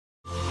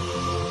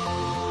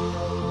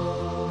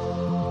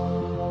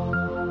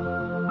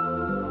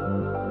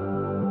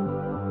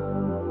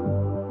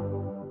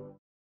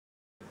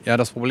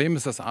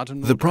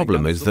The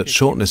problem is that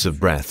shortness of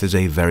breath is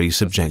a very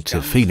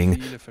subjective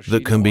feeling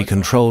that can be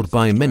controlled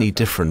by many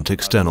different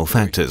external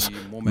factors,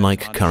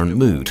 like current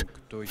mood,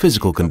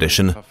 physical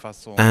condition,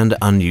 and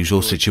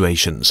unusual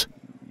situations.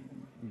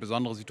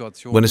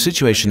 When a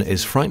situation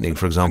is frightening,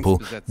 for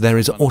example, there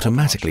is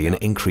automatically an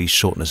increased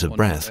shortness of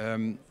breath.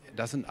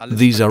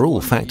 These are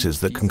all factors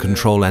that can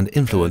control and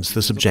influence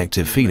the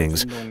subjective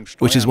feelings,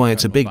 which is why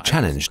it's a big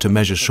challenge to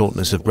measure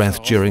shortness of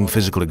breath during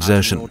physical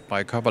exertion.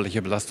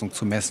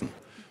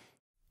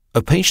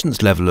 A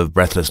patient's level of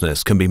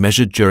breathlessness can be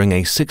measured during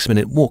a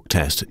 6-minute walk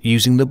test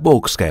using the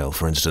Borg scale,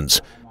 for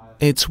instance.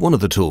 It's one of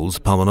the tools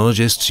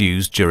pulmonologists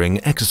use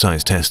during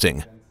exercise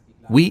testing.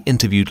 We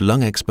interviewed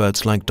lung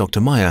experts like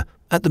Dr. Meyer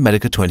at the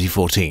MEDICA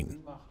 2014.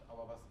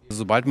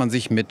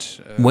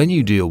 When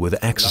you deal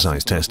with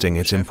exercise testing,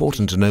 it's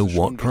important to know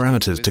what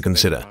parameters to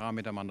consider.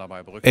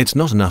 It's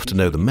not enough to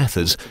know the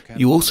methods,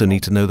 you also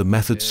need to know the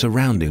methods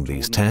surrounding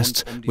these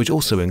tests, which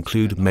also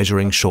include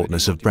measuring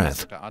shortness of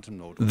breath.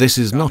 This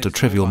is not a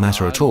trivial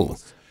matter at all.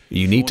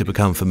 You need to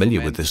become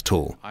familiar with this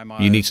tool.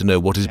 You need to know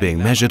what is being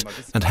measured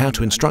and how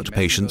to instruct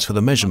patients for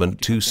the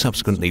measurement to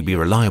subsequently be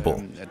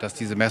reliable.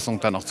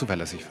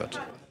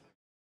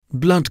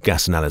 Blood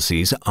gas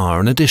analyses are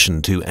an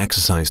addition to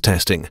exercise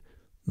testing.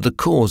 The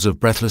cause of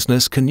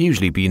breathlessness can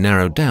usually be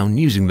narrowed down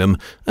using them,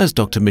 as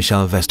Dr.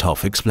 Michael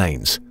Westhoff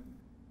explains.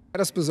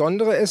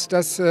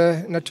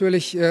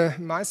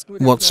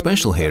 What's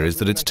special here is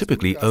that it's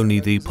typically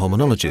only the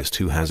pulmonologist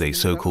who has a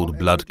so-called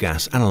blood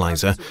gas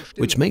analyzer,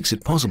 which makes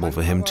it possible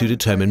for him to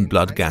determine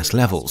blood gas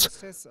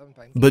levels.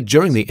 But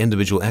during the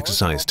individual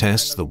exercise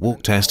tests, the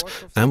walk test,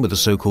 and with the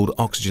so-called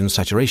oxygen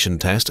saturation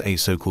test, a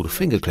so-called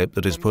finger clip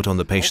that is put on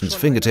the patient's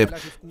fingertip,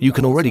 you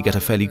can already get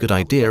a fairly good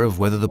idea of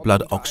whether the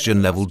blood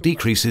oxygen level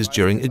decreases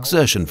during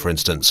exertion, for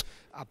instance.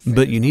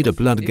 But you need a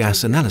blood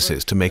gas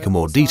analysis to make a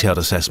more detailed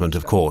assessment,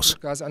 of course.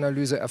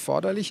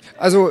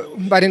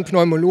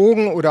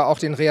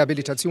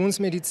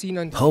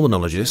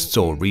 Pulmonologists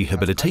or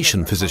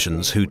rehabilitation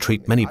physicians who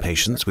treat many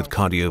patients with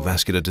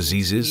cardiovascular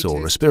diseases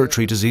or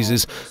respiratory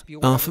diseases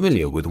are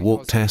familiar with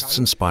walk tests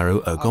and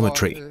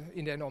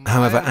spiroergometry.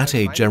 However, at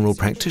a general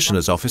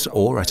practitioner's office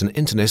or at an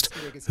internist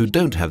who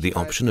don't have the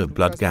option of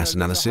blood gas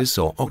analysis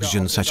or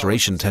oxygen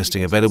saturation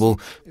testing available,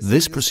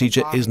 this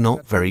procedure is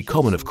not very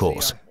common, of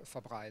course.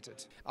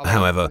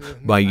 However,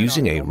 by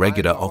using a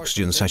regular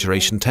oxygen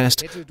saturation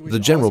test, the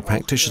general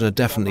practitioner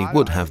definitely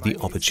would have the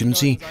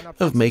opportunity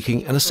of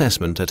making an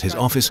assessment at his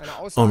office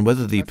on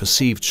whether the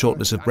perceived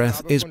shortness of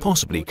breath is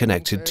possibly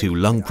connected to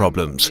lung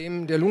problems.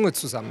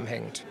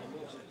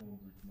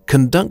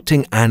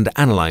 Conducting and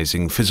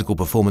analyzing physical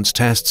performance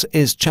tests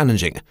is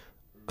challenging.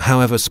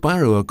 However,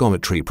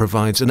 spiroergometry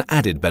provides an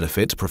added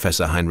benefit,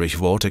 Professor Heinrich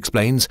Wort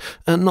explains,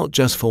 and not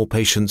just for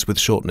patients with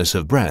shortness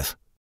of breath.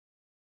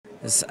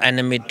 Es ist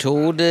eine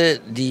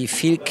Methode, die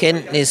viel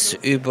Kenntnis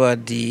über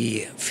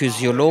die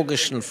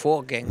physiologischen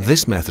Vorgänge.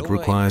 This method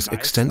requires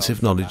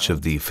extensive knowledge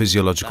of the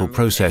physiological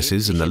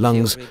processes in the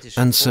lungs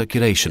and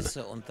circulation,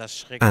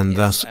 and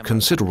thus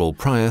considerable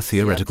prior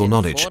theoretical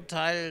knowledge.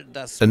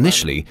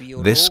 Initially,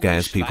 this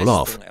scares people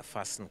off.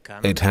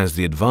 It has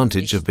the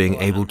advantage of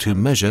being able to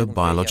measure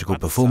biological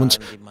performance,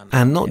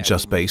 and not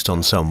just based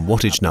on some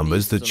wattage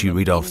numbers that you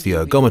read off the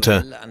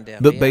ergometer,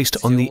 but based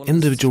on the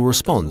individual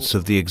response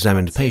of the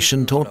examined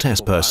patient or test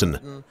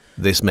person.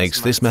 This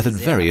makes this method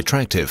very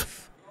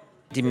attractive.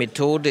 This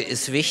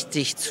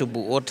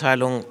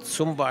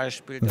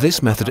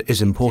method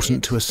is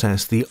important to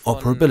assess the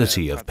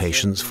operability of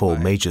patients for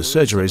major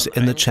surgeries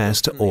in the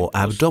chest or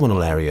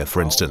abdominal area,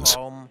 for instance.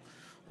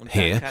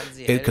 Here,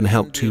 it can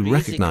help to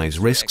recognize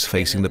risks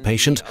facing the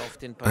patient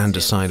and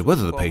decide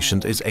whether the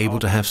patient is able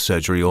to have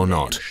surgery or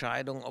not.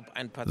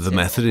 The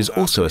method is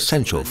also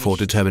essential for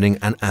determining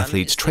an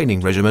athlete's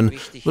training regimen,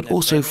 but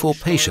also for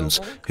patients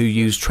who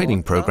use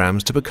training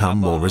programs to become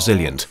more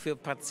resilient.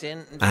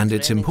 And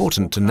it's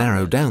important to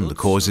narrow down the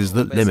causes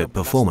that limit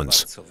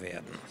performance.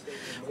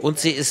 Und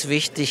sie ist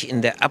wichtig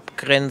in der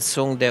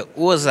Abgrenzung der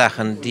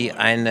Ursachen, die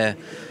eine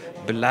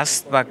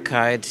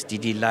Belastbarkeit, die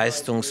die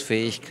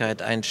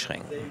Leistungsfähigkeit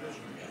einschränken.